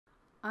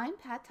I'm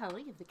Pat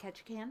Tully of the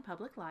Ketchikan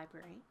Public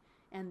Library,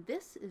 and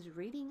this is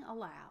Reading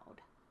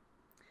Aloud.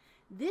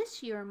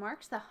 This year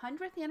marks the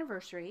 100th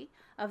anniversary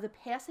of the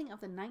passing of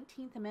the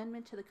 19th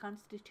Amendment to the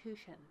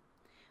Constitution,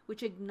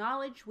 which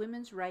acknowledged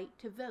women's right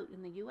to vote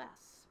in the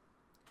U.S.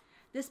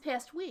 This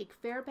past week,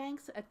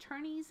 Fairbanks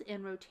attorneys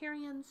and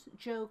Rotarians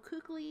Joe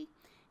Kuechly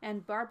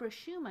and Barbara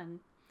Schumann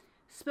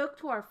spoke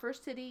to our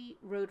First City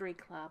Rotary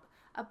Club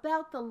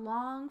about the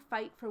long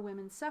fight for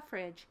women's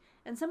suffrage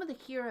and some of the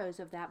heroes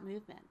of that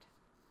movement.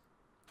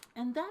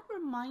 And that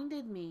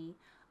reminded me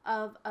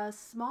of a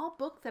small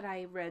book that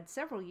I read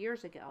several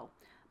years ago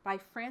by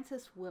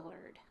Frances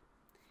Willard.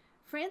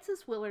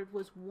 Frances Willard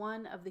was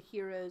one of the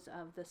heroes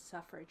of the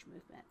suffrage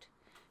movement.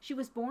 She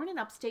was born in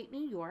upstate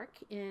New York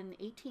in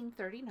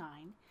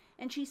 1839,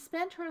 and she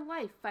spent her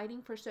life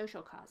fighting for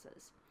social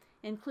causes,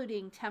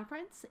 including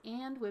temperance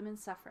and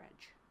women's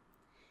suffrage.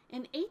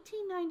 In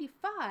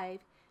 1895,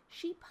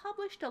 she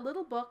published a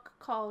little book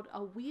called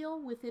A Wheel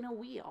Within a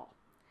Wheel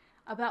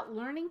about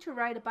learning to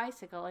ride a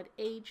bicycle at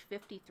age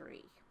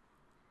 53.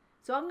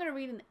 So I'm going to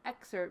read an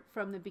excerpt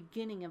from the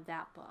beginning of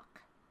that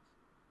book.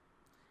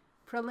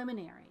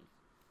 Preliminary.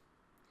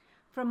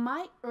 From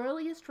my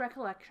earliest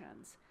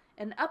recollections,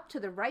 and up to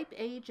the ripe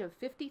age of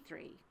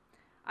 53,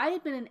 I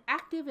had been an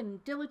active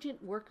and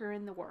diligent worker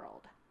in the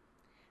world.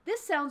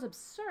 This sounds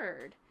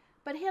absurd,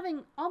 but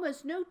having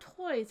almost no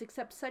toys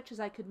except such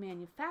as I could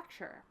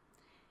manufacture,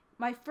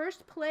 my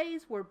first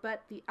plays were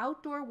but the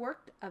outdoor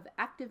work of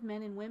active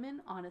men and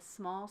women on a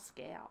small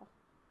scale.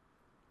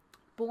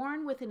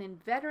 Born with an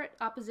inveterate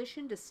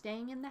opposition to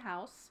staying in the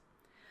house,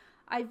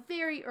 I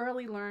very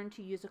early learned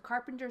to use a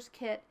carpenter's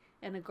kit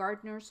and a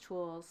gardener's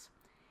tools,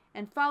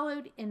 and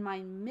followed in my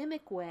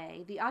mimic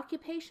way the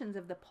occupations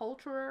of the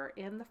poulterer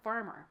and the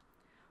farmer,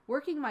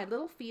 working my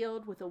little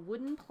field with a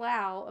wooden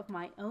plow of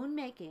my own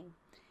making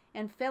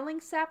and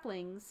felling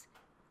saplings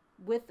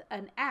with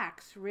an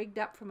axe rigged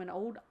up from an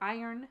old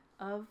iron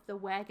of the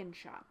wagon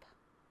shop.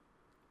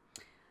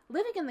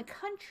 Living in the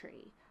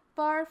country,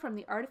 far from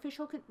the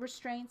artificial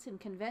restraints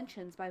and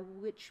conventions by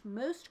which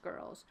most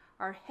girls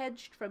are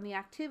hedged from the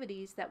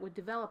activities that would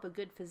develop a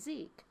good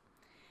physique,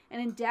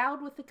 and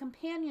endowed with the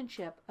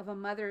companionship of a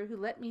mother who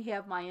let me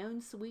have my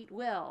own sweet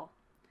will,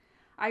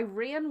 I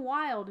ran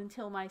wild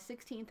until my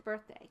 16th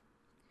birthday,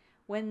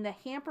 when the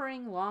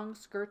hampering long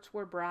skirts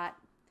were brought,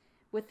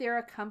 with their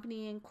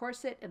accompanying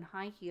corset and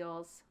high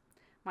heels.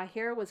 My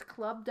hair was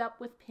clubbed up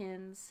with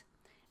pins,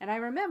 and I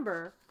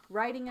remember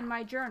writing in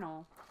my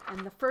journal, and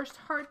the first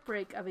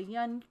heartbreak of a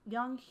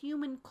young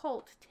human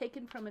colt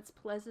taken from its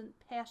pleasant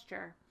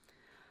pasture.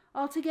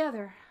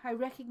 Altogether, I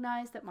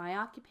recognize that my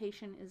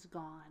occupation is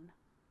gone.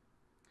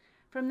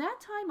 From that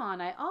time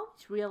on, I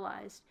always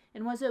realized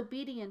and was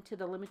obedient to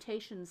the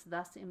limitations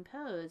thus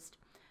imposed,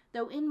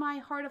 though in my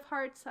heart of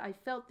hearts I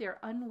felt their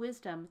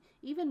unwisdom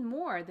even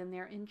more than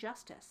their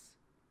injustice.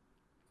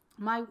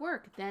 My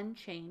work then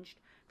changed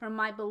from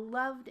my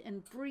beloved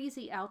and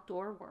breezy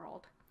outdoor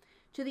world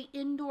to the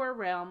indoor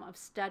realm of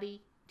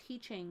study,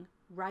 teaching,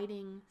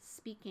 writing,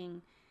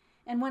 speaking,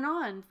 and went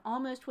on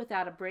almost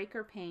without a break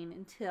or pain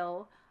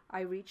until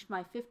I reached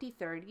my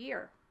 53rd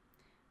year,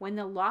 when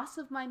the loss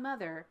of my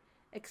mother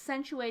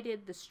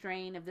accentuated the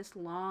strain of this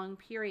long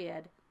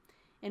period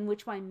in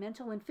which my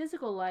mental and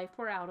physical life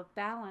were out of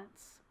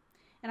balance,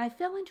 and I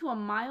fell into a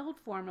mild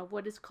form of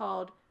what is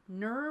called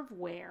nerve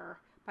wear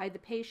by the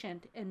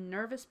patient and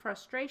nervous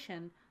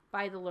prostration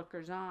by the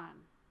lookers-on,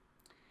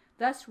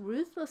 thus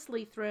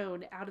ruthlessly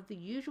thrown out of the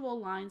usual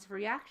lines of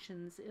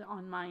reactions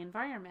on my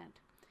environment,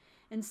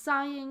 and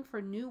sighing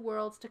for new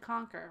worlds to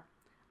conquer,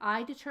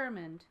 I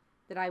determined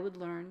that I would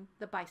learn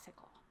the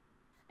bicycle.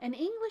 An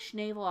English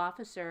naval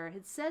officer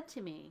had said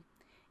to me,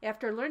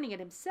 after learning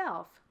it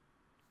himself,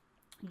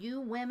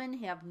 "You women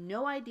have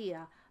no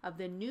idea of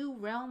the new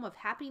realm of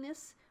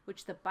happiness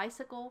which the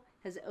bicycle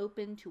has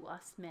opened to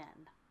us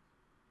men."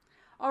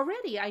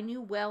 Already I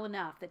knew well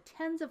enough that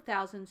tens of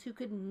thousands who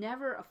could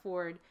never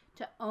afford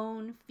to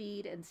own,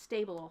 feed, and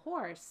stable a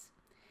horse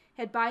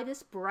had by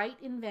this bright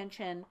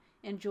invention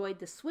enjoyed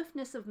the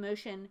swiftness of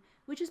motion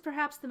which is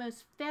perhaps the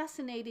most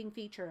fascinating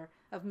feature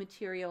of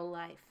material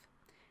life,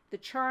 the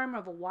charm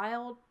of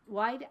a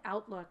wide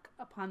outlook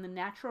upon the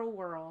natural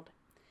world,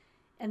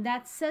 and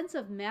that sense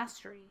of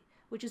mastery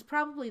which is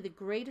probably the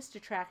greatest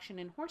attraction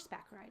in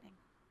horseback riding.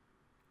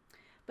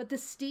 But the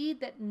steed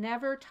that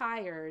never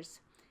tires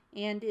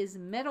and is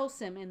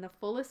mettlesome in the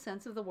fullest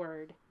sense of the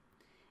word,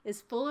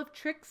 is full of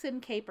tricks and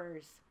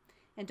capers,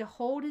 and to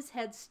hold his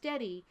head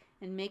steady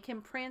and make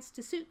him prance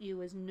to suit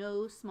you is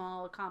no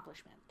small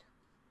accomplishment.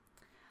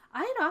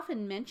 I had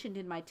often mentioned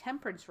in my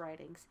temperance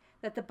writings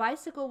that the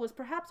bicycle was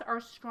perhaps our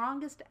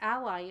strongest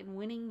ally in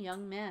winning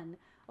young men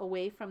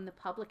away from the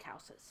public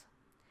houses,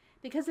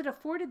 because it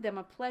afforded them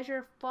a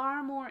pleasure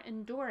far more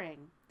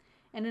enduring,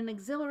 and an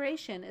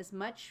exhilaration as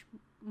much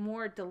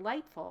more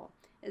delightful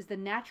as the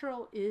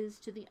natural is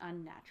to the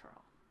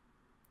unnatural.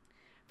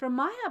 From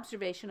my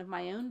observation of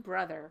my own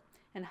brother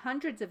and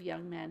hundreds of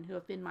young men who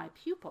have been my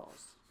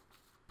pupils,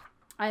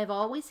 I have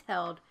always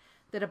held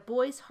that a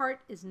boy's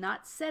heart is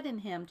not set in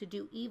him to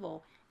do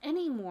evil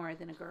any more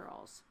than a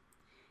girl's,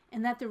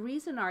 and that the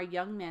reason our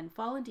young men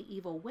fall into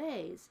evil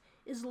ways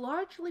is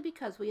largely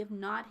because we have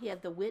not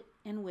had the wit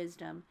and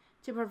wisdom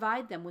to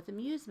provide them with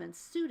amusements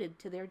suited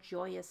to their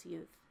joyous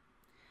youth,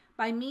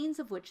 by means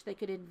of which they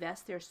could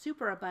invest their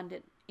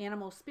superabundant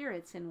animal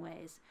spirits in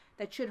ways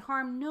that should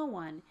harm no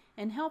one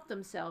and help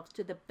themselves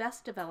to the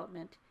best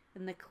development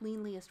in the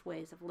cleanliest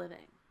ways of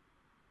living.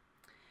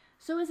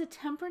 So as a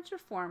temperance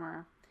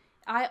reformer,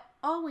 I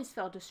always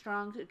felt a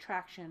strong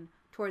attraction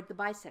toward the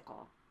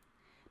bicycle,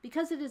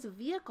 because it is a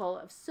vehicle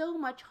of so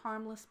much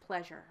harmless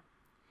pleasure,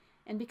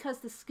 and because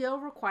the skill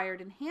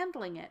required in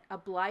handling it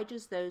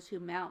obliges those who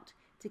mount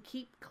to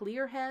keep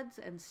clear heads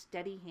and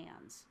steady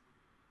hands.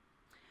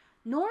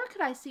 Nor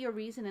could I see a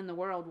reason in the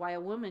world why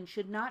a woman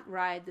should not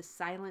ride the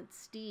silent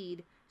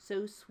steed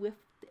so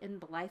swift and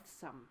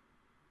blithesome.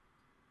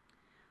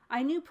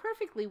 I knew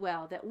perfectly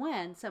well that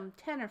when, some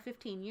 10 or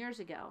 15 years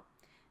ago,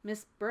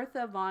 Miss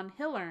Bertha von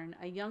Hillern,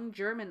 a young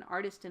German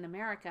artist in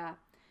America,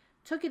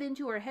 took it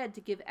into her head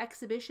to give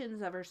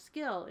exhibitions of her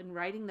skill in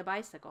riding the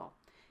bicycle,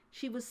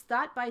 she was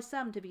thought by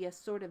some to be a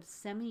sort of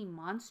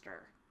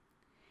semi-monster.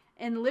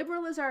 And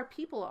liberal as our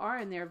people are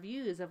in their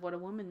views of what a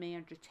woman may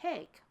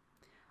undertake,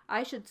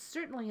 I should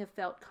certainly have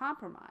felt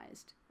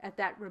compromised at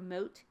that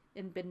remote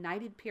and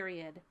benighted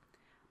period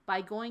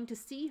by going to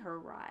see her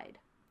ride,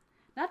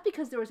 not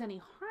because there was any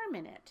harm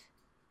in it,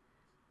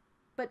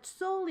 but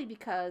solely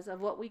because of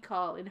what we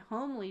call in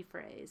homely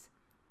phrase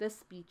the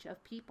speech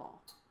of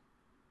people.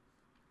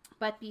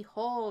 But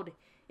behold,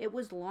 it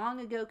was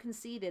long ago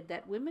conceded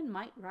that women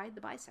might ride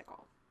the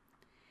bicycle.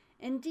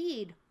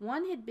 Indeed,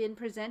 one had been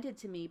presented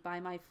to me by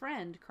my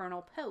friend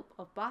Colonel Pope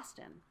of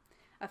Boston,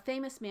 a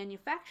famous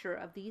manufacturer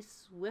of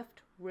these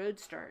swift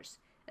roadsters,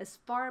 as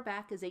far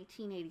back as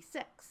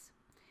 1886,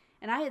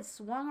 and I had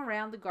swung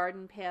around the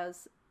garden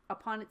paths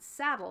upon its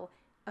saddle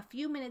a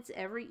few minutes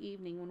every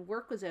evening when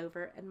work was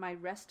over at my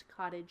rest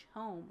cottage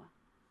home.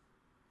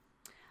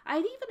 I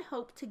had even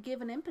hoped to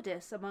give an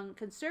impetus among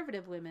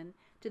conservative women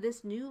to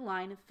this new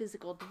line of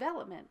physical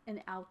development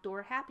and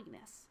outdoor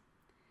happiness.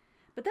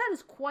 But that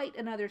is quite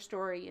another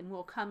story and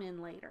will come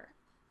in later.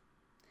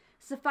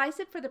 Suffice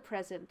it for the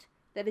present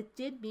that it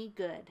did me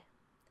good,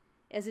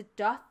 as it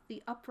doth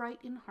the upright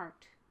in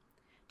heart,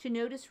 to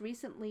notice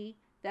recently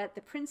that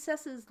the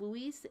Princesses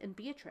Louise and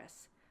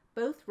Beatrice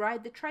both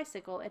ride the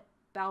tricycle at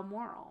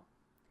Balmoral.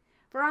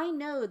 For I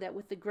know that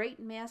with the great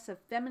mass of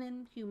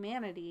feminine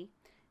humanity,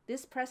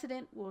 this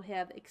precedent will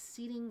have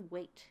exceeding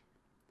weight,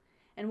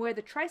 and where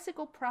the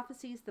tricycle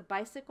prophesies the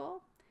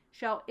bicycle,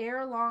 shall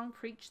ere long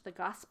preach the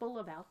gospel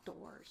of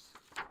outdoors.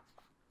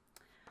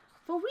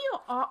 For we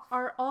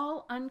are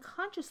all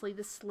unconsciously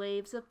the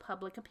slaves of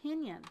public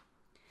opinion.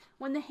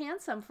 When the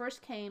hansom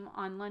first came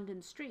on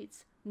London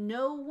streets,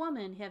 no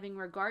woman having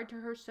regard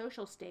to her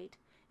social state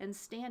and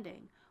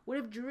standing would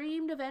have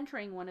dreamed of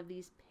entering one of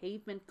these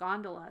pavement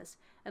gondolas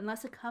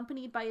unless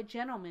accompanied by a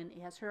gentleman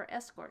as her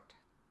escort.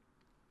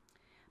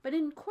 But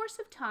in course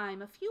of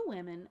time, a few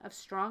women of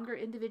stronger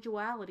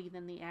individuality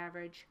than the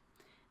average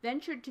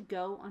ventured to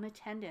go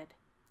unattended.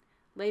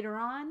 Later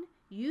on,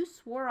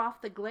 use wore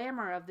off the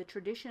glamour of the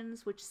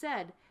traditions which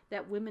said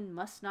that women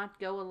must not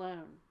go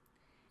alone,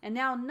 and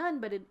now none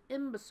but an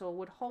imbecile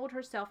would hold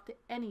herself to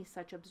any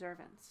such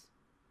observance.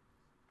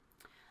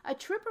 A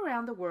trip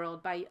around the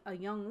world by a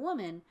young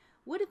woman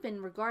would have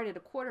been regarded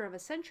a quarter of a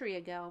century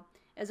ago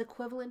as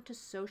equivalent to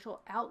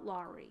social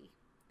outlawry.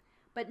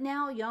 But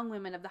now young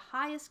women of the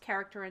highest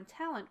character and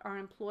talent are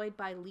employed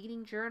by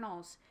leading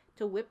journals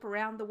to whip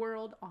around the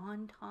world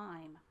on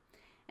time.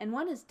 And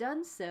one has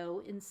done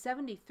so in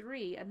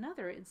 73,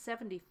 another in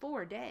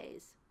 74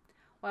 days,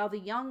 while the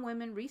young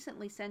women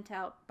recently sent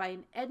out by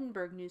an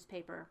Edinburgh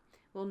newspaper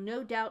will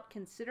no doubt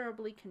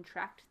considerably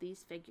contract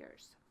these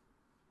figures.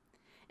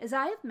 As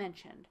I have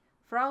mentioned,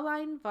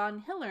 Fraulein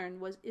von Hillern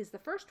is the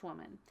first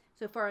woman,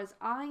 so far as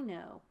I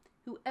know,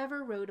 who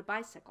ever rode a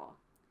bicycle,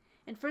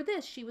 and for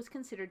this she was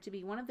considered to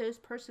be one of those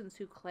persons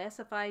who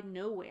classified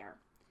nowhere,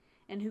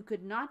 and who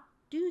could not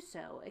do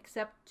so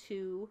except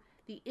to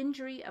the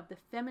injury of the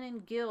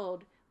feminine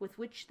guild with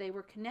which they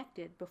were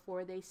connected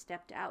before they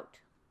stepped out.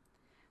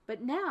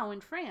 But now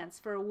in France,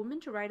 for a woman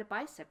to ride a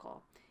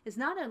bicycle is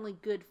not only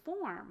good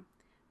form,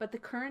 but the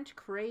current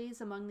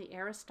craze among the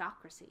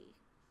aristocracy.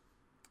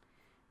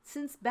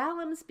 Since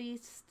Balaam's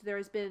beast, there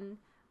has been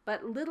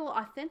but little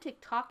authentic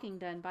talking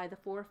done by the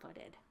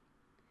four-footed.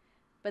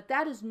 But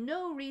that is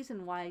no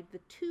reason why the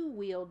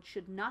two-wheeled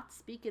should not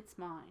speak its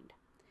mind.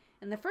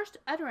 And the first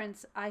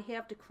utterance I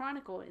have to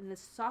chronicle in the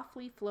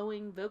softly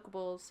flowing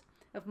vocables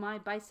of my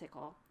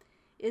bicycle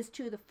is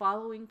to the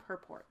following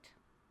purport.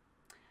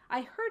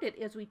 I heard it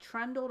as we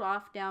trundled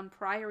off down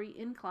Priory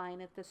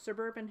Incline at the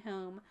suburban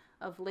home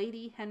of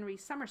Lady Henry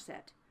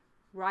Somerset,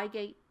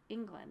 Reigate,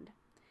 England.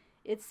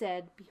 It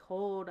said,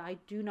 "Behold, I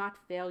do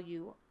not fail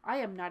you. I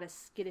am not a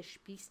skittish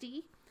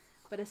beastie,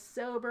 but a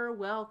sober,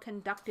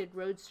 well-conducted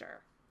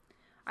roadster.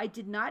 I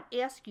did not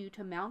ask you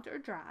to mount or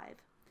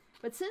drive,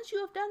 but since you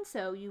have done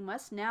so, you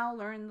must now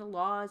learn the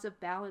laws of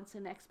balance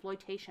and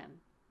exploitation.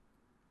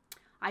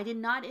 I did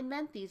not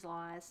invent these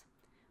laws,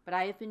 but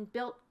I have been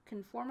built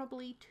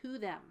conformably to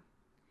them,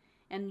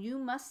 and you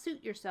must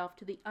suit yourself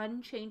to the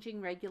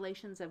unchanging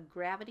regulations of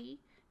gravity,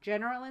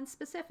 general and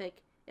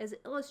specific, as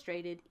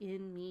illustrated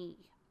in me.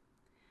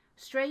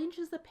 Strange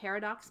as the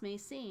paradox may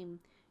seem,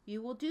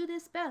 you will do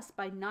this best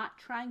by not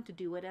trying to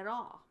do it at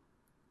all.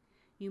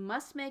 You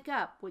must make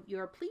up what you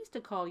are pleased to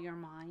call your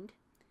mind.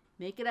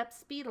 Make it up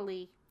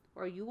speedily,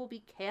 or you will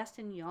be cast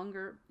in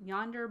yonder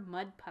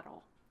mud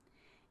puddle.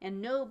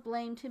 And no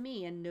blame to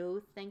me, and no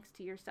thanks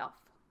to yourself.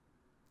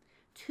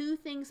 Two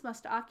things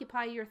must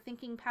occupy your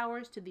thinking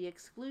powers to the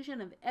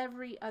exclusion of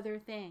every other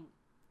thing.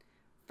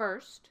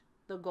 First,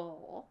 the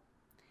goal,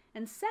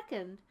 and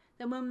second,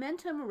 the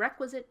momentum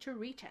requisite to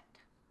reach it.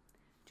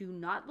 Do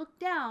not look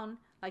down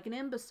like an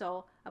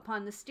imbecile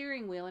upon the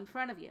steering wheel in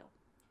front of you.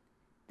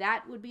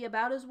 That would be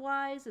about as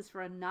wise as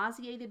for a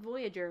nauseated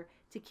voyager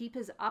to keep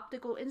his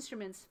optical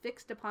instruments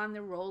fixed upon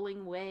the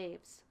rolling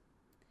waves.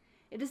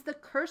 It is the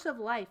curse of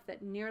life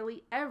that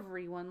nearly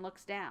everyone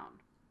looks down.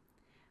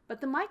 But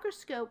the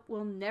microscope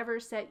will never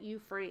set you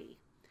free.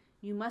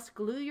 You must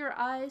glue your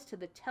eyes to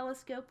the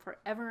telescope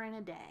forever and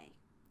a day.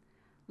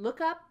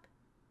 Look up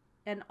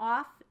and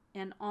off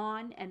and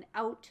on and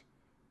out.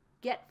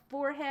 Get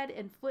forehead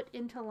and foot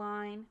into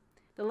line,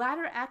 the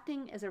latter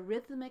acting as a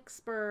rhythmic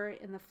spur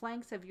in the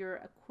flanks of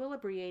your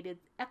equilibrated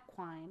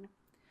equine.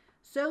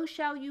 So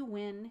shall you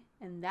win,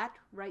 and that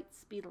right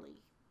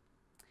speedily.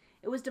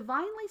 It was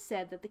divinely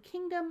said that the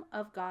kingdom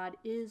of God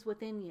is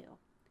within you.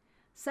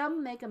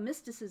 Some make a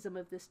mysticism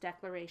of this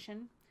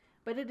declaration,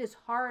 but it is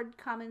hard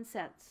common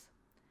sense.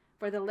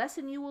 For the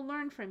lesson you will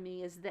learn from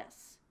me is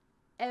this: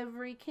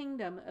 every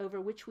kingdom over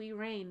which we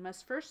reign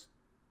must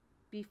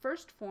be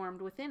first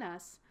formed within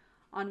us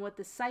on what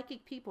the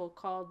psychic people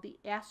called the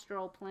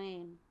astral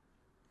plane,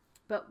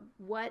 but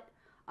what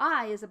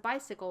I, as a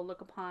bicycle,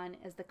 look upon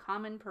as the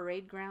common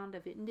parade ground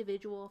of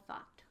individual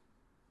thought.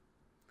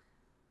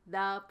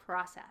 The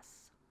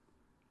process.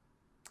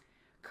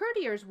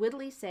 Courtiers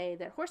wittily say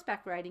that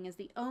horseback riding is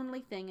the only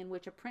thing in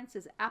which a prince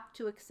is apt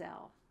to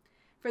excel,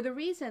 for the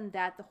reason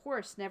that the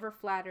horse never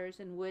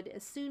flatters and would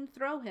as soon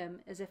throw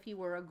him as if he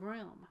were a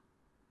groom.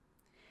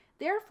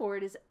 Therefore,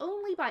 it is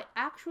only by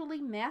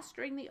actually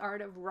mastering the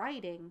art of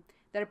riding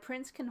that a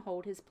prince can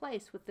hold his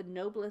place with the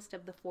noblest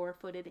of the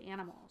four-footed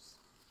animals.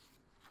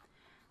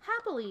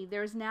 Happily,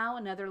 there is now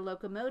another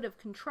locomotive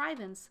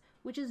contrivance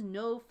which is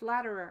no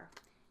flatterer,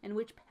 and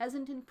which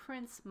peasant and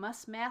prince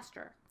must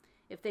master,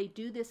 if they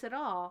do this at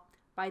all,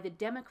 by the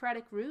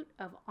democratic route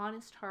of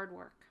honest hard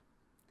work.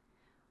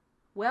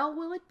 Well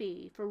will it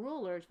be for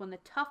rulers when the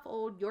tough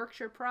old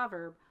Yorkshire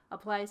proverb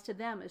applies to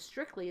them as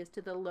strictly as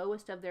to the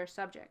lowest of their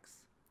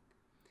subjects.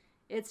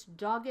 It's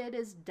dogged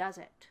as does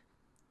it.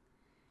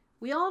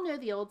 We all know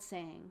the old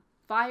saying,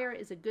 fire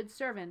is a good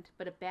servant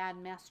but a bad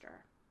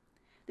master.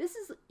 This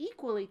is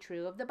equally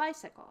true of the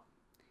bicycle.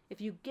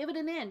 If you give it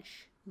an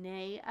inch,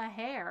 nay, a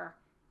hair,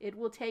 it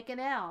will take an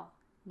ell,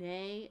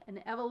 nay,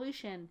 an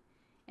evolution,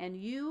 and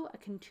you a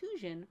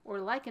contusion, or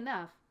like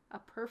enough, a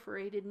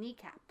perforated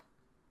kneecap.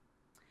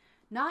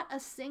 Not a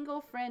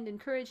single friend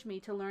encouraged me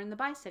to learn the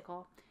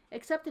bicycle,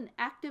 except an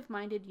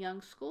active-minded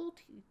young school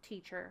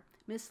teacher,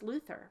 Miss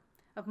Luther,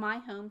 of my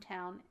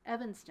hometown,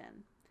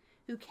 Evanston,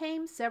 who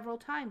came several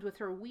times with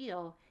her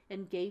wheel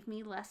and gave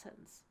me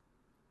lessons.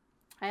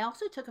 I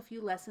also took a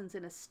few lessons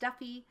in a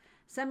stuffy,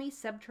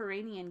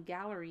 semi-subterranean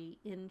gallery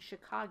in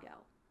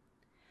Chicago.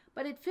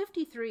 But at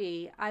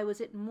 53, I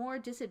was at more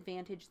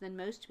disadvantage than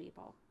most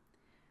people.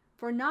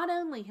 For not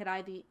only had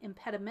I the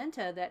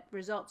impedimenta that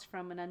results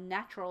from an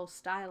unnatural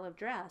style of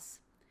dress,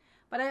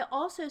 but I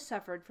also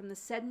suffered from the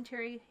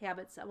sedentary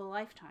habits of a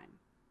lifetime.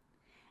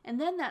 And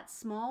then that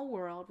small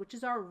world, which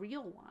is our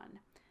real one,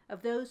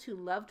 of those who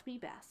loved me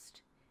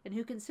best, and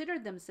who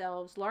considered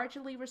themselves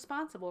largely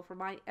responsible for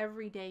my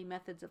everyday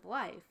methods of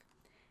life,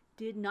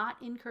 did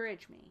not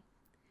encourage me,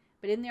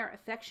 but in their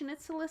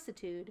affectionate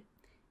solicitude,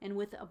 and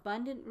with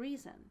abundant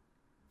reason,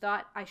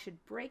 thought I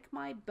should break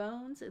my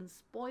bones and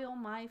spoil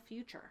my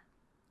future.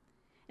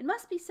 It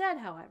must be said,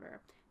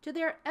 however, to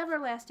their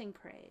everlasting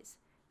praise,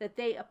 that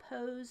they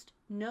opposed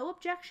no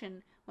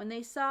objection when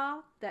they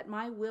saw that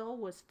my will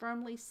was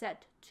firmly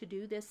set to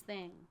do this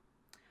thing.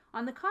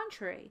 On the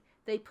contrary,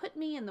 they put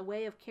me in the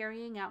way of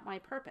carrying out my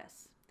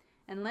purpose,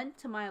 and lent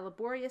to my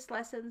laborious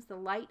lessons the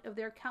light of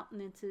their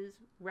countenances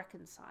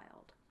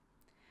reconciled.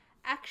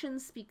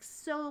 Actions speak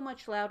so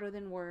much louder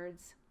than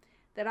words,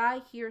 that I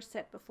here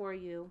set before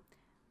you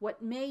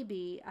what may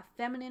be a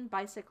feminine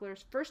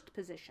bicycler's first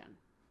position.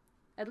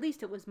 At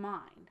least it was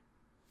mine.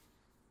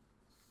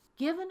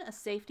 Given a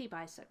safety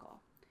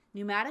bicycle,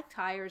 pneumatic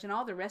tires, and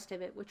all the rest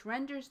of it, which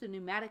renders the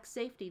pneumatic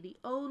safety the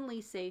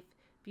only safe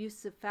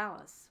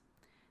bucephalus,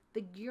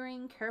 the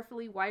gearing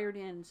carefully wired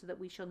in so that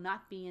we shall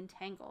not be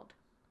entangled.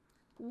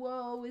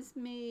 "Woe is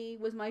me,"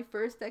 was my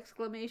first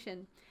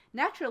exclamation,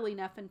 naturally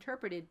enough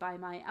interpreted by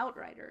my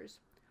outriders.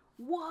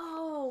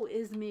 "Woe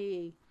is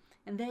me!"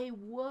 And they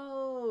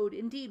woed.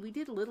 Indeed, we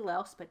did little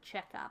else but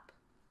check up.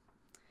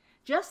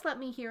 Just let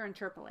me here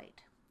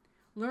interpolate.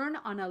 Learn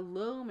on a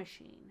low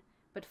machine,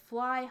 but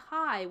fly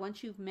high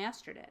once you've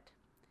mastered it,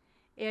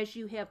 as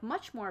you have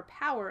much more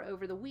power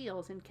over the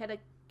wheels and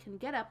can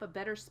get up a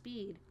better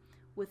speed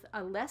with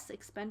a less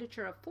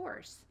expenditure of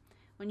force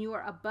when you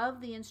are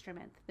above the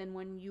instrument than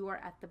when you are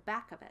at the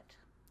back of it.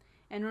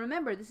 And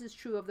remember, this is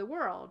true of the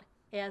world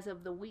as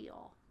of the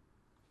wheel.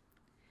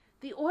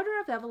 The order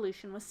of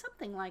evolution was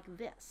something like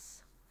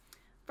this.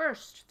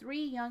 First,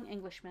 3 young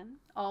Englishmen,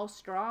 all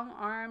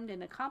strong-armed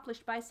and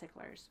accomplished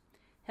bicyclers,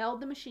 held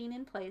the machine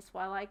in place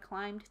while I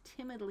climbed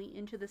timidly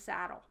into the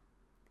saddle.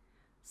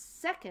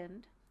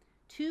 Second,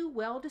 2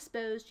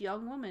 well-disposed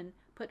young women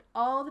put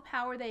all the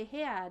power they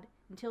had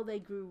until they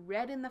grew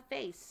red in the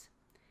face,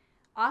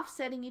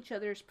 offsetting each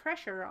other's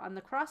pressure on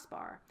the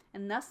crossbar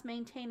and thus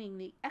maintaining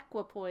the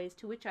equipoise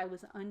to which I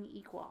was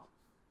unequal.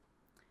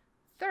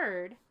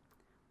 Third,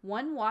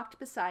 one walked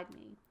beside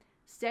me,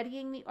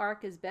 steadying the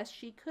arc as best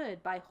she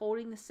could by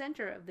holding the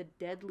center of the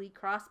deadly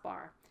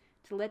crossbar,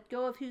 to let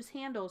go of whose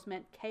handles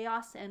meant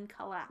chaos and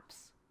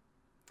collapse.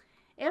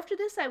 After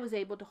this I was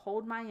able to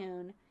hold my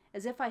own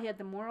as if I had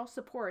the moral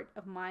support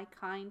of my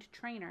kind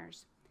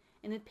trainers,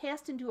 and it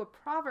passed into a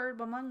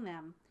proverb among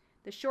them,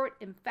 the short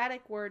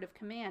emphatic word of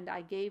command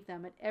I gave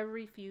them at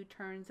every few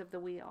turns of the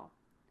wheel.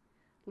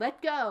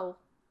 Let go,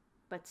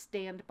 but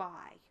stand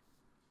by.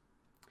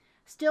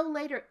 Still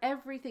later,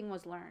 everything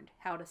was learned: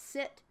 how to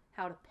sit,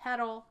 how to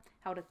pedal,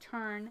 how to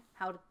turn,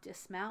 how to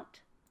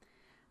dismount.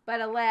 But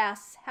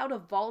alas, how to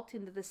vault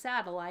into the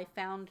saddle I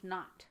found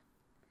not.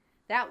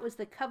 That was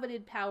the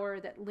coveted power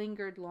that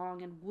lingered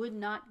long and would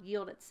not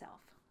yield itself.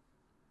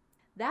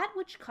 That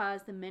which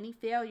caused the many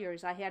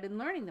failures I had in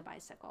learning the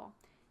bicycle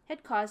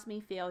had caused me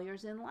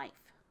failures in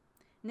life,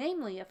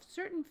 namely a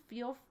certain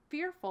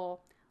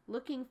fearful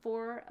looking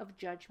for of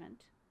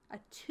judgment, a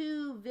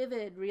too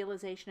vivid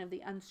realization of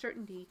the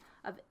uncertainty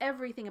of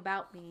everything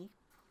about me,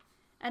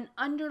 an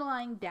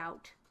underlying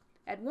doubt,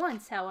 at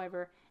once,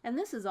 however, and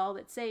this is all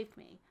that saved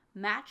me,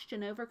 matched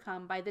and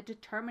overcome by the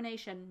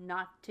determination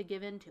not to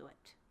give in to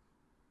it.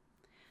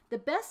 The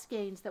best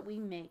gains that we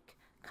make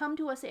come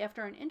to us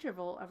after an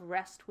interval of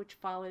rest which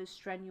follows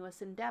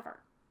strenuous endeavor.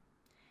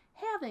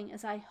 Having,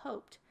 as I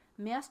hoped,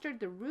 mastered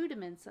the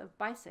rudiments of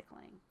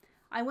bicycling,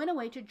 I went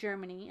away to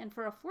Germany and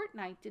for a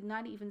fortnight did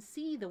not even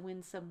see the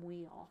winsome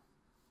wheel.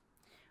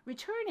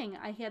 Returning,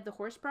 I had the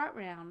horse brought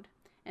round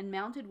and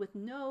mounted with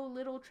no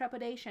little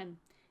trepidation,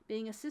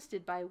 being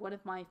assisted by one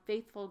of my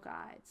faithful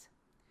guides.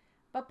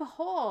 But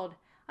behold,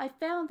 I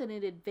found that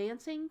in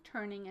advancing,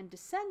 turning, and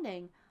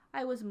descending,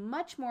 I was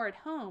much more at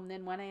home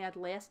than when I had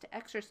last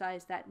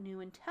exercised that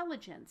new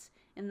intelligence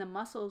in the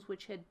muscles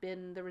which had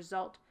been the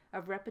result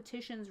of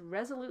repetitions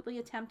resolutely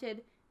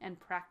attempted and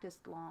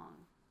practiced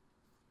long.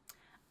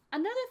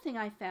 Another thing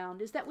I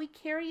found is that we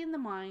carry in the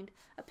mind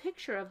a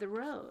picture of the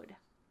road,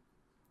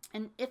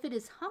 and if it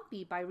is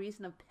humpy by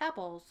reason of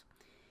pebbles,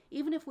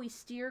 even if we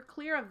steer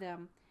clear of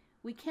them,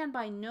 we can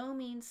by no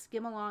means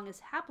skim along as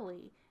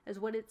happily as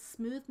when its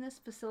smoothness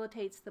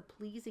facilitates the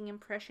pleasing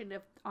impression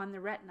on the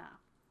retina.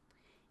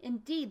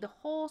 Indeed, the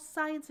whole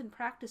science and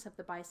practice of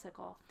the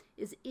bicycle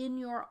is in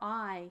your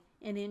eye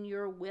and in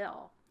your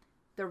will.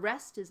 The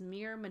rest is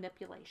mere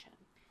manipulation.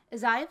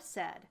 As I have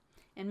said,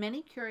 in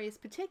many curious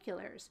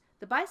particulars,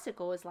 the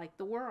bicycle is like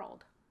the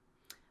world.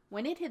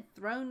 When it had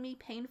thrown me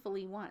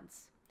painfully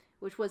once,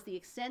 which was the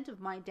extent of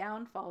my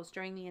downfalls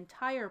during the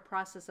entire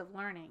process of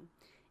learning,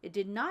 it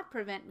did not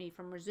prevent me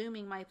from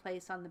resuming my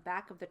place on the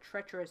back of the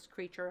treacherous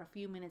creature a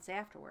few minutes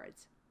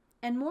afterwards,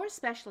 and more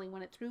especially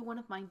when it threw one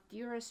of my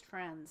dearest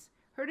friends,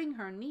 hurting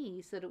her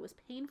knee so that it was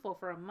painful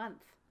for a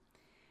month.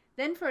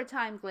 Then for a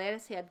time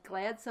Gladys had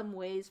gladsome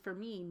ways for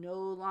me no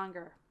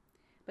longer,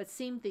 but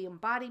seemed the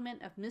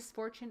embodiment of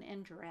misfortune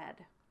and dread.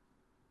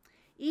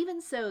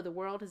 Even so, the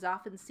world has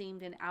often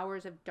seemed in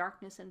hours of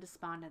darkness and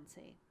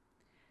despondency.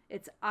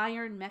 Its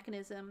iron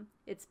mechanism,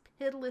 its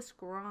pitiless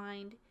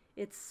grind,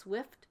 its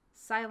swift,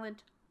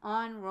 silent,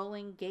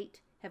 on-rolling gait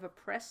have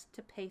oppressed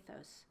to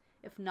pathos,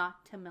 if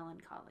not to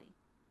melancholy.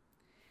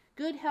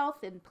 Good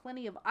health and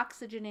plenty of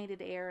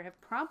oxygenated air have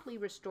promptly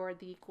restored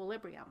the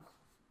equilibrium.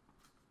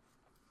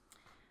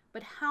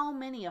 But how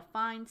many a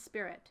fine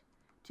spirit,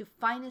 to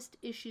finest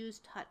issues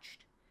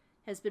touched,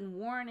 has been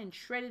worn and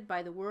shredded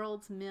by the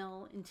world's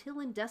mill until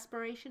in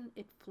desperation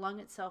it flung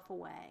itself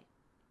away.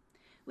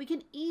 We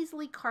can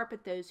easily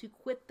carpet those who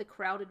quit the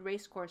crowded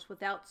racecourse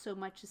without so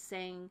much as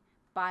saying,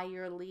 "By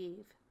your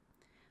leave."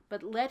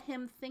 But let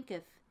him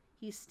thinketh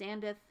he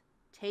standeth,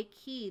 take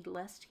heed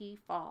lest he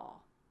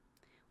fall.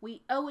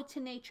 We owe it to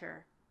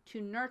nature,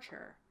 to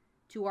nurture,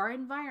 to our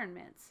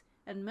environments,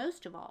 and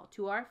most of all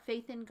to our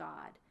faith in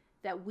God,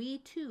 that we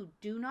too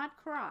do not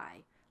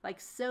cry, like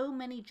so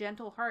many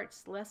gentle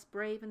hearts less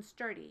brave and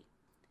sturdy,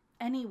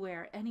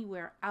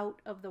 anywhere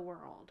out of the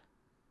world.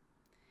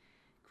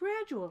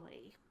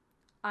 Gradually,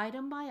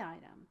 item by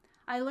item,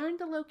 I learned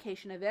the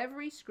location of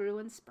every screw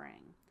and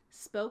spring,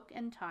 spoke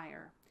and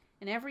tire,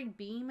 and every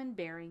beam and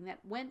bearing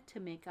that went to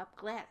make up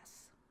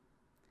Gladys.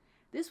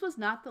 This was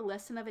not the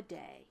lesson of a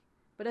day,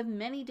 but of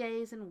many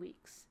days and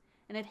weeks,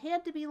 and it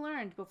had to be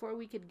learned before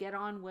we could get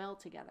on well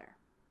together.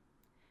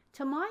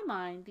 To my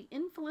mind, the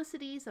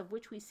infelicities of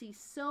which we see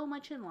so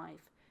much in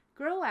life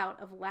grow out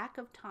of lack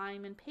of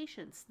time and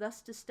patience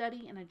thus to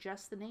study and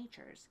adjust the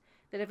natures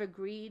that have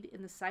agreed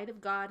in the sight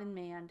of God and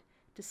man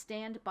to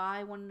stand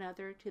by one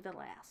another to the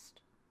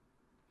last.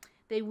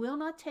 They will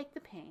not take the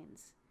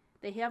pains,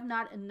 they have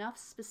not enough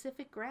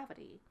specific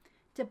gravity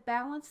to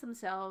balance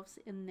themselves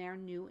in their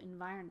new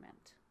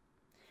environment.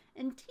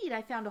 Indeed,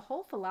 I found a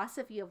whole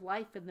philosophy of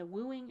life in the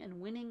wooing and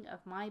winning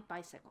of my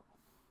bicycle.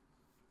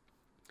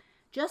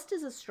 Just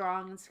as a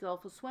strong and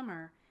skillful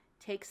swimmer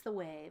takes the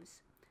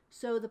waves,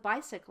 so the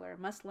bicycler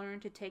must learn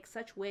to take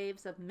such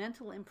waves of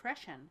mental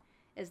impression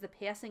as the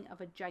passing of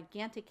a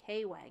gigantic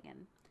hay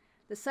wagon,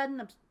 the sudden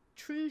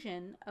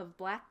obtrusion of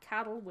black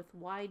cattle with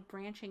wide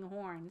branching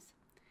horns,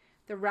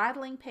 the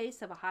rattling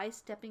pace of a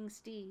high-stepping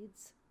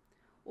steeds,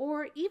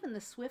 or even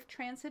the swift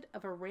transit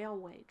of a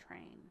railway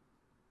train.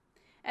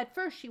 At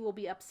first she will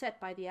be upset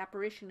by the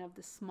apparition of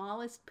the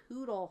smallest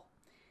poodle,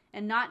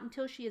 and not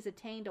until she has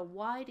attained a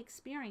wide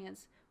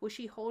experience will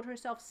she hold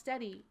herself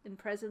steady in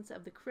presence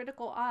of the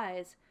critical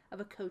eyes of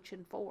a coach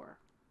and four.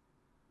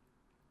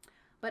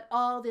 But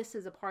all this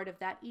is a part of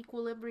that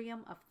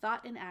equilibrium of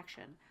thought and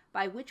action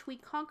by which we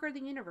conquer the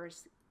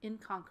universe in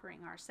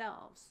conquering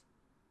ourselves.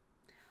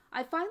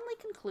 I finally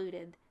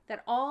concluded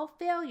that all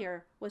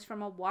failure was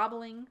from a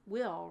wobbling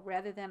will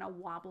rather than a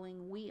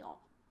wobbling wheel.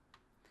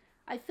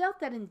 I felt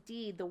that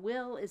indeed the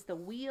will is the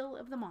wheel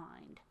of the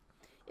mind,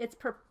 its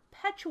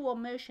perpetual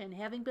motion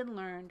having been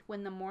learned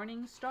when the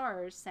morning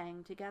stars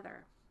sang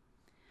together.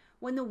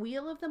 When the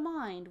wheel of the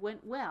mind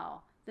went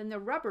well, then the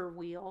rubber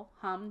wheel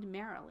hummed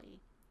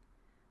merrily.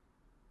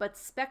 But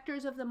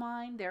specters of the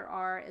mind there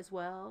are as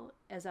well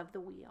as of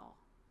the wheel.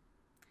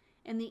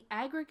 In the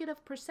aggregate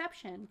of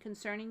perception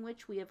concerning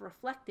which we have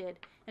reflected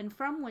and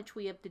from which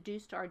we have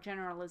deduced our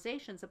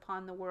generalizations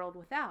upon the world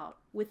without,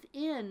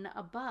 within,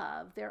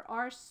 above, there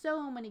are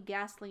so many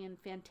ghastly and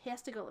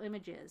fantastical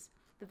images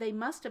that they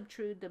must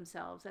obtrude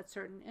themselves at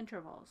certain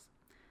intervals,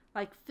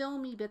 like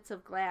filmy bits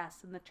of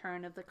glass in the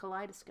turn of the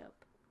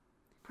kaleidoscope.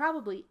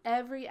 Probably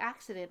every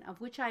accident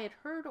of which I had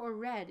heard or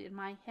read in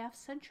my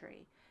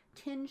half-century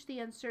tinged the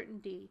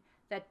uncertainty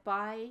that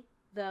by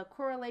the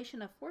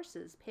correlation of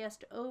forces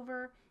passed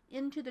over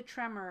into the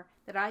tremor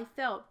that I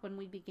felt when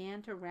we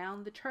began to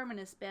round the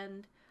terminus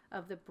bend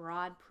of the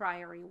broad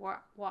priory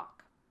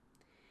walk.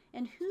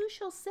 And who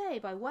shall say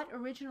by what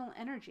original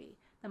energy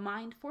the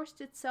mind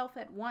forced itself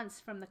at once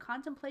from the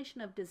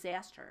contemplation of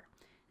disaster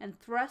and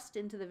thrust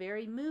into the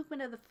very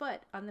movement of the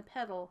foot on the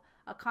pedal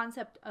a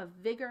concept of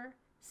vigor,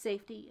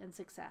 safety, and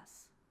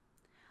success.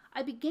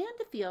 I began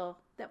to feel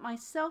that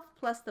myself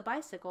plus the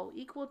bicycle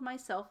equaled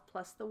myself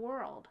plus the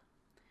world,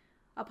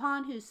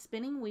 upon whose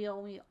spinning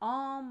wheel we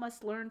all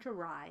must learn to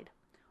ride,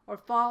 or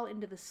fall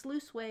into the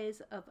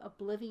sluiceways of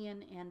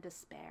oblivion and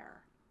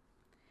despair.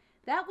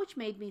 That which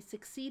made me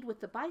succeed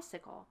with the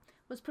bicycle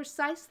was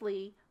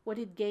precisely what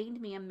had gained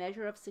me a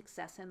measure of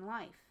success in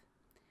life.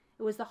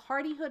 It was the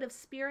hardihood of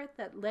spirit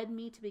that led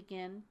me to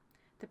begin,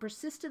 the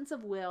persistence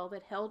of will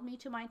that held me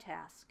to my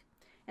task,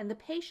 and the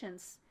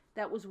patience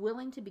that was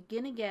willing to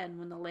begin again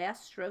when the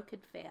last stroke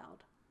had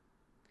failed.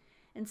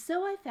 And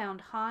so I found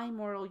high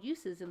moral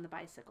uses in the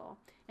bicycle,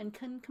 and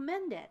can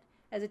commend it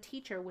as a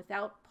teacher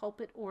without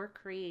pulpit or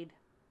creed.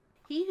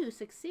 He who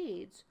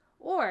succeeds,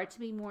 or to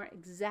be more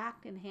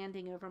exact in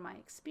handing over my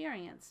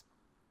experience,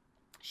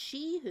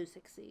 she who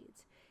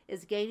succeeds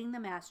is gaining the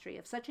mastery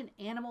of such an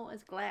animal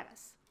as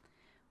Gladys,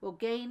 will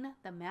gain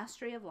the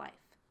mastery of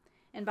life,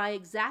 and by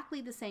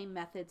exactly the same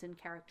methods and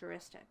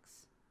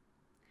characteristics.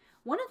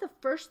 One of the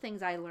first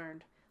things I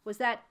learned was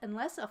that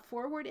unless a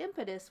forward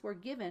impetus were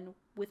given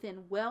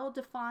within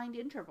well-defined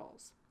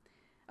intervals,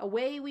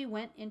 away we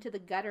went into the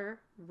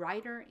gutter,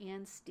 rider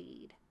and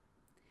steed.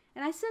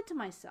 And I said to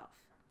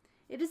myself,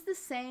 it is the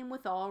same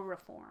with all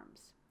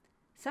reforms.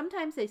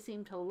 Sometimes they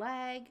seem to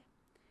lag,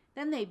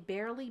 then they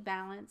barely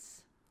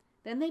balance,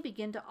 then they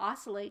begin to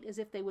oscillate as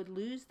if they would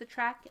lose the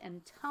track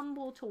and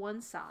tumble to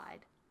one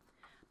side.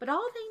 But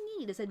all they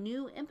need is a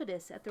new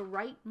impetus at the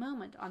right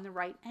moment on the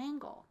right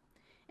angle,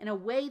 and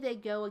away they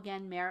go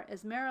again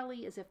as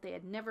merrily as if they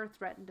had never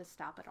threatened to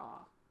stop at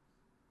all.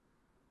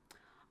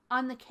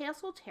 On the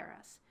castle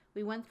terrace,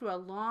 we went through a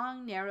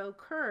long, narrow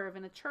curve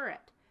in a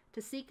turret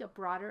to seek a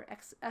broader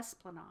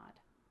esplanade.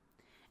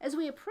 As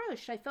we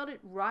approached, I felt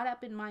it wrought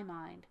up in my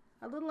mind,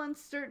 a little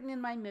uncertain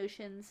in my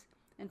motions,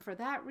 and for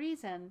that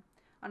reason,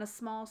 on a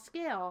small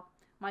scale,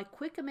 my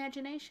quick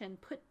imagination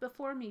put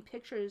before me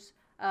pictures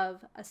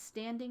of a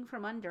standing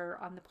from under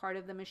on the part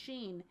of the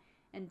machine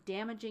and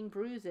damaging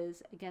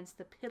bruises against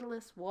the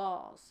pitiless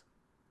walls.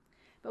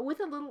 But with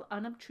a little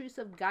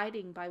unobtrusive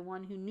guiding by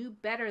one who knew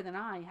better than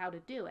I how to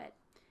do it,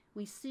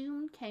 we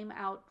soon came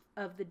out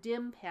of the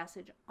dim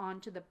passage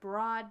onto the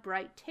broad,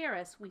 bright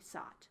terrace we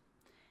sought,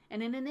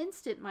 and in an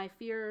instant my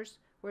fears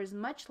were as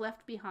much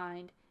left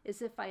behind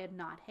as if I had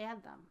not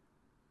had them.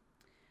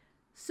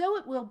 So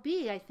it will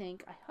be, I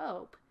think, I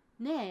hope,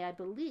 nay, I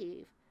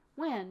believe,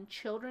 when,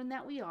 children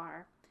that we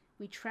are,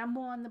 we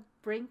tremble on the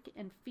brink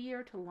and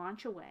fear to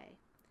launch away.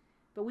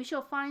 but we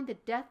shall find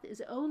that death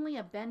is only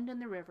a bend in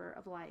the river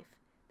of life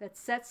that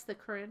sets the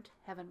current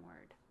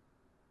heavenward.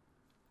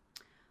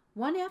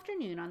 One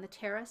afternoon on the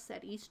terrace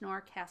at East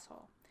Nor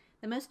Castle,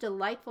 the most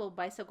delightful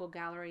bicycle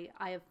gallery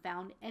I have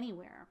found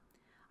anywhere,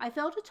 I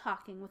fell to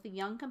talking with a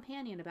young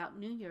companion about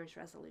New Year's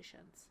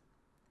resolutions.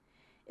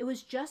 It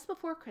was just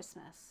before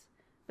Christmas,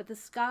 but the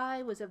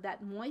sky was of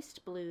that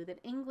moist blue that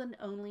England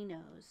only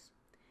knows,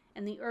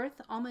 and the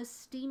earth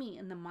almost steamy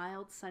in the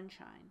mild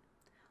sunshine,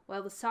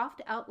 while the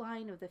soft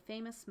outline of the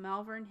famous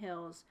Malvern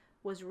Hills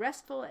was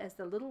restful as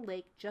the little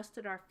lake just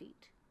at our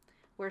feet,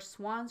 where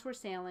swans were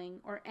sailing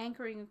or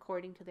anchoring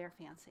according to their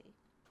fancy.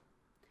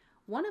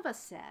 One of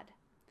us said,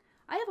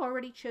 "I have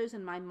already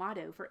chosen my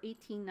motto for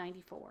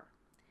 1894,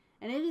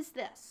 and it is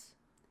this,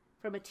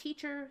 from a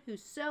teacher who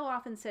so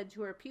often said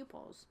to her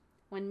pupils,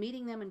 when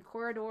meeting them in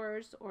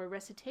corridors or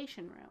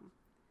recitation room,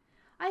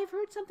 'I have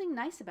heard something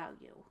nice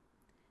about you,'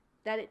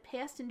 that it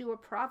passed into a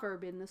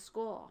proverb in the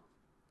school.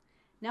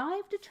 Now I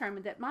have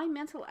determined that my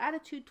mental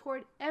attitude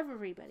toward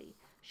everybody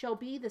shall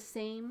be the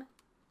same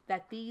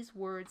that these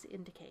words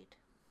indicate.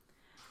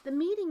 The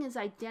meaning is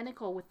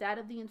identical with that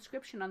of the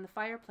inscription on the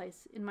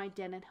fireplace in my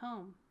den at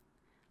home.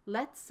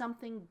 Let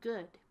something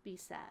good be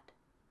said."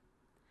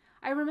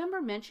 I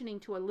remember mentioning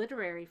to a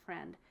literary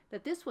friend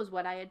that this was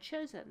what I had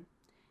chosen,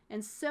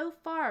 and so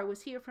far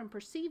was he from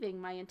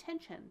perceiving my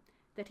intention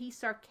that he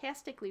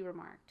sarcastically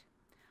remarked,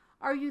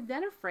 "Are you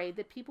then afraid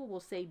that people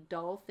will say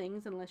dull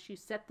things unless you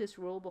set this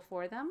rule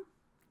before them?"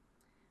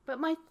 But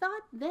my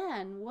thought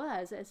then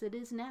was, as it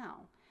is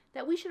now,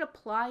 that we should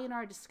apply in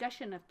our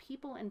discussion of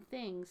people and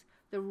things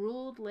the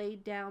rule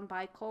laid down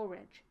by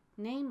Coleridge,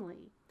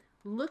 namely,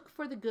 look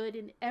for the good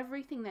in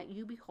everything that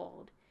you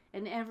behold,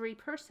 in every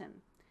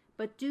person,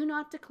 but do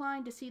not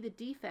decline to see the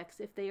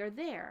defects if they are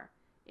there,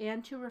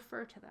 and to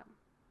refer to them.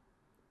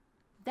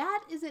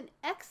 "That is an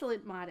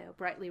excellent motto,"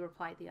 brightly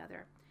replied the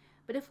other,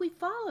 "but if we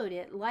followed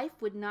it,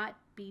 life would not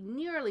be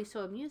nearly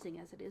so amusing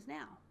as it is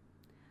now.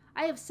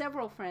 I have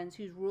several friends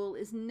whose rule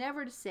is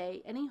never to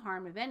say any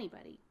harm of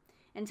anybody,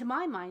 and to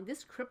my mind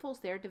this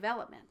cripples their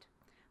development,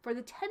 for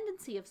the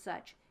tendency of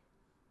such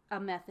a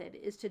method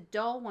is to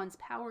dull one's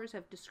powers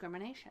of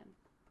discrimination."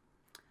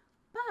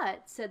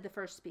 "But," said the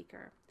first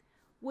speaker,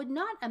 "would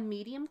not a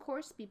medium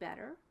course be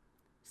better?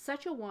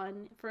 Such a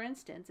one, for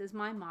instance, as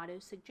my motto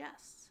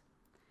suggests.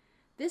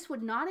 This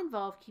would not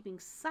involve keeping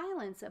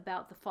silence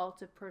about the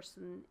faults of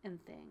person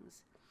and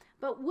things,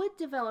 but would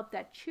develop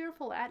that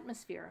cheerful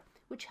atmosphere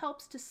which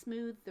helps to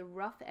smooth the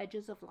rough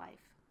edges of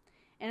life,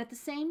 and at the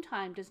same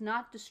time does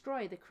not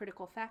destroy the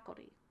critical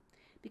faculty,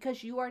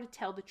 because you are to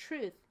tell the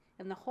truth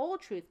and the whole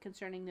truth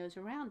concerning those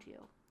around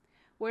you,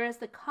 whereas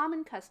the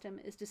common custom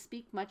is to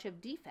speak much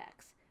of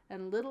defects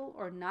and little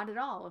or not at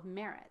all of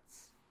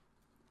merits."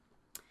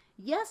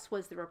 "Yes,"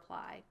 was the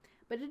reply,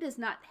 "but it is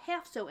not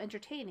half so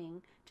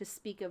entertaining to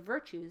speak of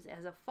virtues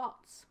as of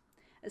faults,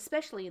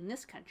 especially in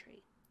this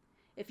country.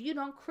 If you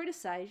don't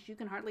criticize, you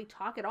can hardly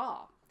talk at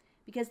all,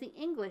 because the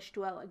English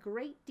dwell a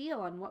great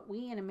deal on what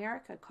we in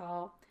America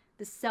call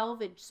the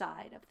selvage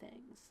side of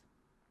things."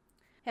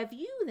 Have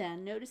you,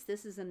 then, noticed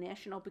this as a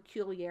national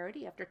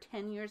peculiarity after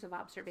 10 years of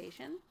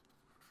observation?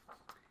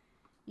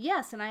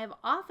 "Yes, and I have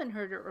often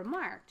heard it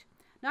remarked,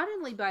 not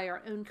only by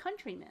our own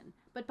countrymen,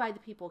 but by the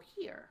people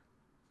here."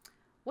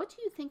 "What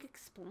do you think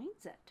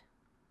explains it?"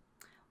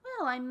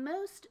 "Well, I'm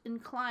most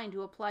inclined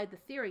to apply the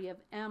theory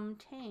of M.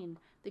 Taine,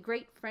 the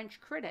great French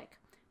critic,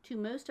 to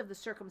most of the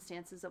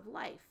circumstances of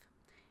life,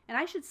 and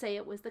I should say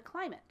it was the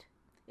climate,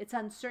 its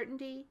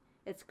uncertainty,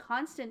 its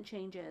constant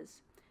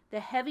changes,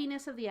 the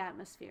heaviness of the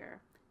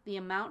atmosphere, the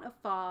amount of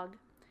fog,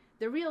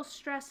 the real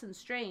stress and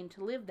strain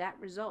to live that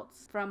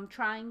results from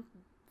trying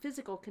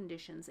physical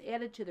conditions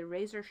added to the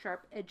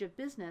razor-sharp edge of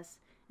business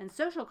and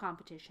social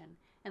competition,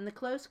 and the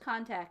close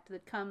contact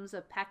that comes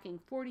of packing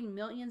 40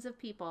 millions of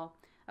people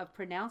of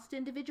pronounced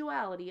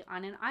individuality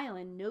on an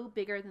island no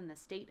bigger than the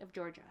state of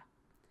Georgia.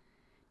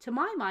 To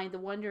my mind, the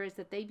wonder is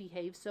that they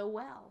behave so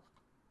well."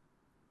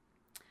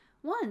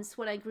 Once,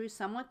 when I grew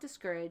somewhat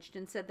discouraged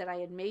and said that I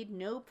had made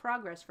no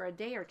progress for a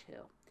day or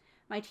two,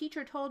 my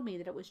teacher told me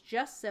that it was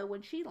just so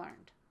when she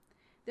learned.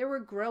 There were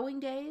growing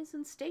days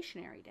and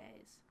stationary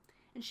days,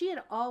 and she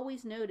had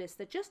always noticed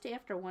that just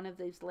after one of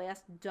these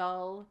last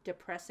dull,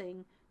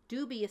 depressing,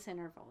 dubious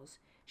intervals,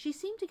 she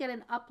seemed to get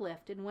an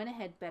uplift and went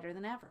ahead better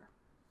than ever.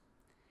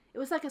 It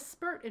was like a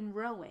spurt in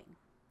rowing.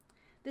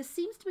 This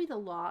seems to be the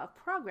law of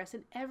progress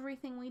in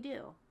everything we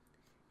do.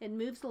 It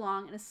moves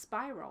along in a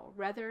spiral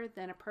rather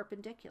than a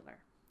perpendicular.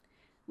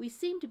 We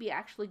seem to be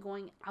actually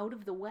going out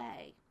of the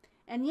way,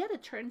 and yet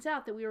it turns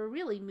out that we were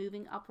really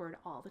moving upward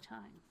all the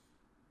time.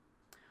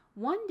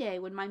 One day,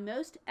 when my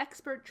most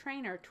expert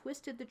trainer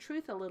twisted the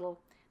truth a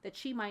little that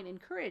she might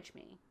encourage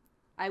me,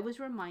 I was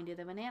reminded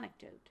of an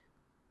anecdote.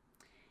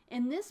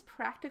 In this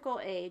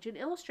practical age, an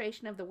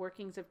illustration of the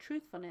workings of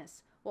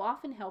truthfulness will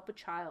often help a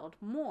child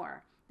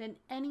more than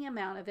any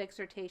amount of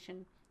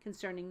exhortation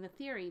concerning the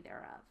theory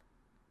thereof.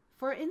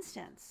 For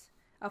instance,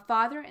 a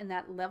father in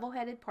that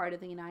level-headed part of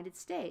the United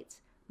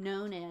States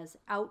known as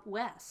Out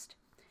West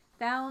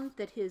found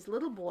that his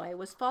little boy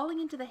was falling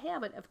into the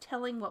habit of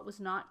telling what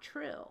was not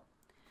true.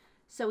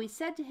 So he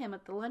said to him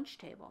at the lunch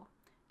table,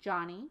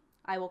 "Johnny,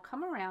 I will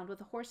come around with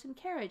a horse and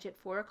carriage at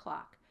 4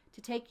 o'clock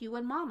to take you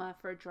and Mama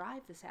for a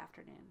drive this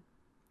afternoon."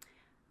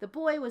 The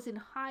boy was in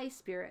high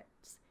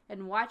spirits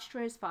and watched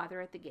for his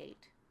father at the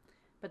gate.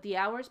 But the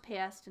hours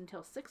passed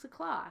until 6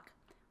 o'clock,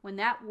 when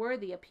that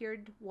worthy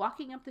appeared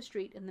walking up the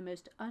street in the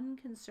most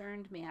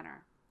unconcerned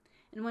manner.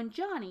 And when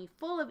Johnny,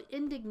 full of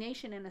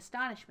indignation and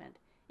astonishment,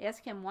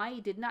 asked him why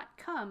he did not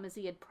come as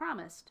he had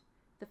promised,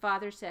 the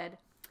father said,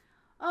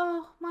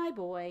 "Oh, my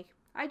boy,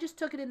 I just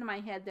took it into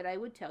my head that I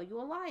would tell you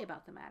a lie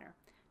about the matter,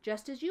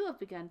 just as you have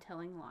begun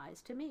telling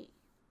lies to me."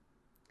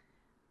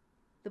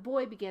 The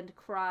boy began to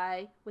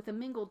cry with a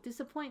mingled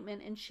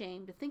disappointment and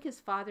shame to think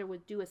his father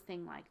would do a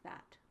thing like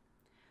that.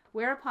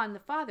 Whereupon the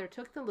father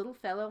took the little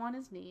fellow on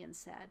his knee and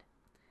said,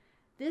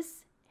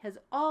 "This has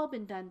all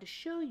been done to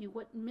show you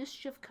what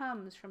mischief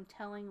comes from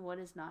telling what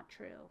is not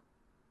true.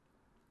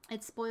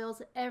 It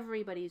spoils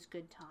everybody's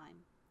good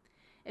time.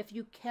 If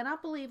you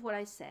cannot believe what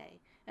I say,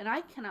 and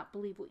I cannot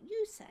believe what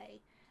you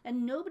say,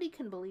 and nobody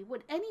can believe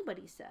what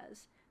anybody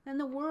says, then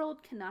the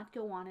world cannot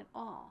go on at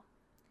all.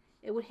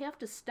 It would have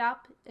to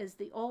stop as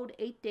the old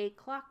 8-day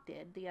clock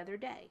did the other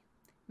day,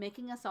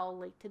 making us all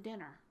late to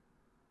dinner.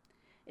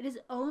 It is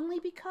only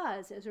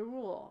because, as a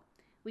rule,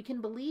 we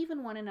can believe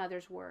in one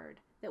another's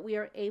word that we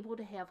are able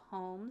to have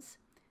homes,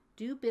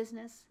 do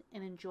business,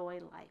 and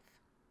enjoy life.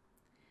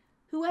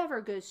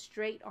 Whoever goes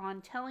straight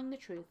on telling the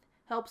truth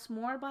helps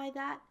more by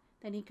that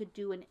than he could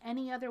do in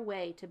any other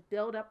way to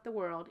build up the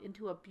world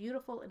into a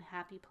beautiful and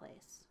happy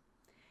place.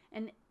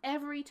 And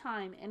every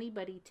time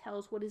anybody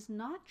tells what is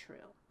not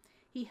true,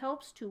 he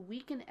helps to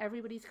weaken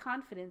everybody's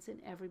confidence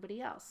in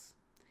everybody else,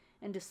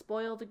 and to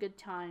spoil the good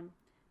time,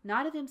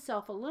 not of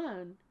himself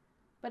alone,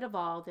 but of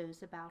all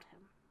those about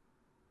him."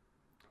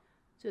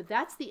 So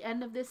that's the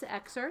end of this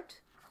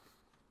excerpt.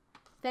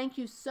 Thank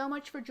you so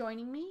much for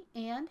joining me,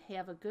 and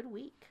have a good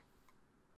week.